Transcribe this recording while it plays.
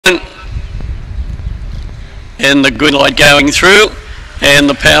And the green light going through. And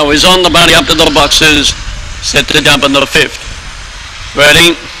the power is on. The bunny up to the boxes. Set to jump in the 5th.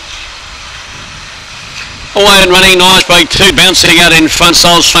 Ready. Away and running, nice break 2, bouncing out in front.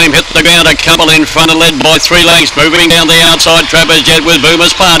 Soul's Flame hit the ground, a couple in front and led by 3 lengths. Moving down the outside, Trappers Jet with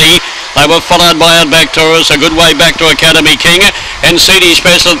Boomer's Party. They were followed by Outback Taurus, a good way back to Academy King. And CD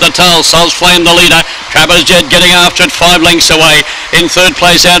Special at the tail, Soul's Flame the leader. Trappers Jet getting after it 5 lengths away. In 3rd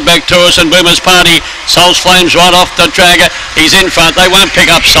place, Outback Taurus and Boomer's Party. Soul's Flame's right off the track. He's in front. They won't pick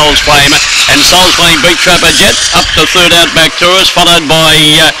up Soul's Flame. And Soul's Flame beat Trapper Jet up to 3rd, Outback Taurus, followed by...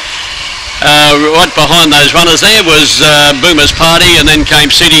 right behind those runners there was Boomer's Party, and then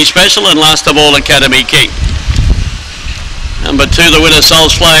came City Special, and last of all Academy King. Number 2, the winner,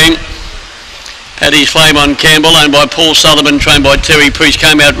 Soul's Flame. Paddy's Flame on Campbell, owned by Paul Sullivan, trained by Terry Priest,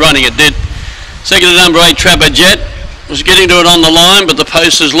 came out running, it did. Second to number 8, Trapper Jet. Was getting to it on the line, but the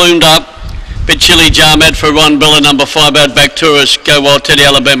posters loomed up. Bit chilly Jarmad for Ron Biller. Number 5, Outback Tourist. Go Wild Teddy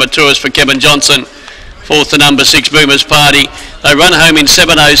Alabama Tourist for Kevin Johnson. 4th to number 6, Boomer's Party. They run home in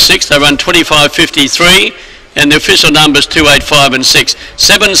 7.06. They run 25.53. And the official numbers 285 and 6.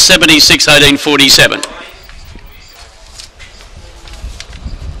 7.76, 18.47.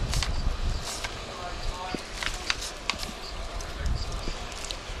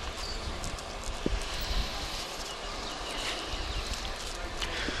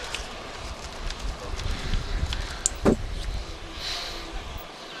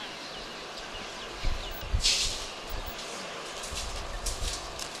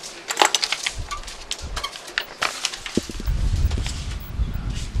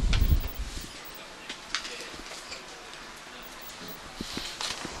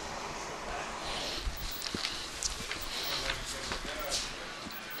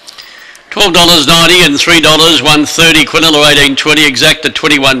 $12.90 and $3, 130, Quinella 18.20, Exacta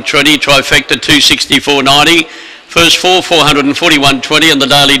 21.20, Trifecta 264.90. First 4, 441.20, and the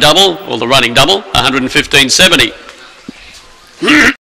daily double, or the running double, 115.70.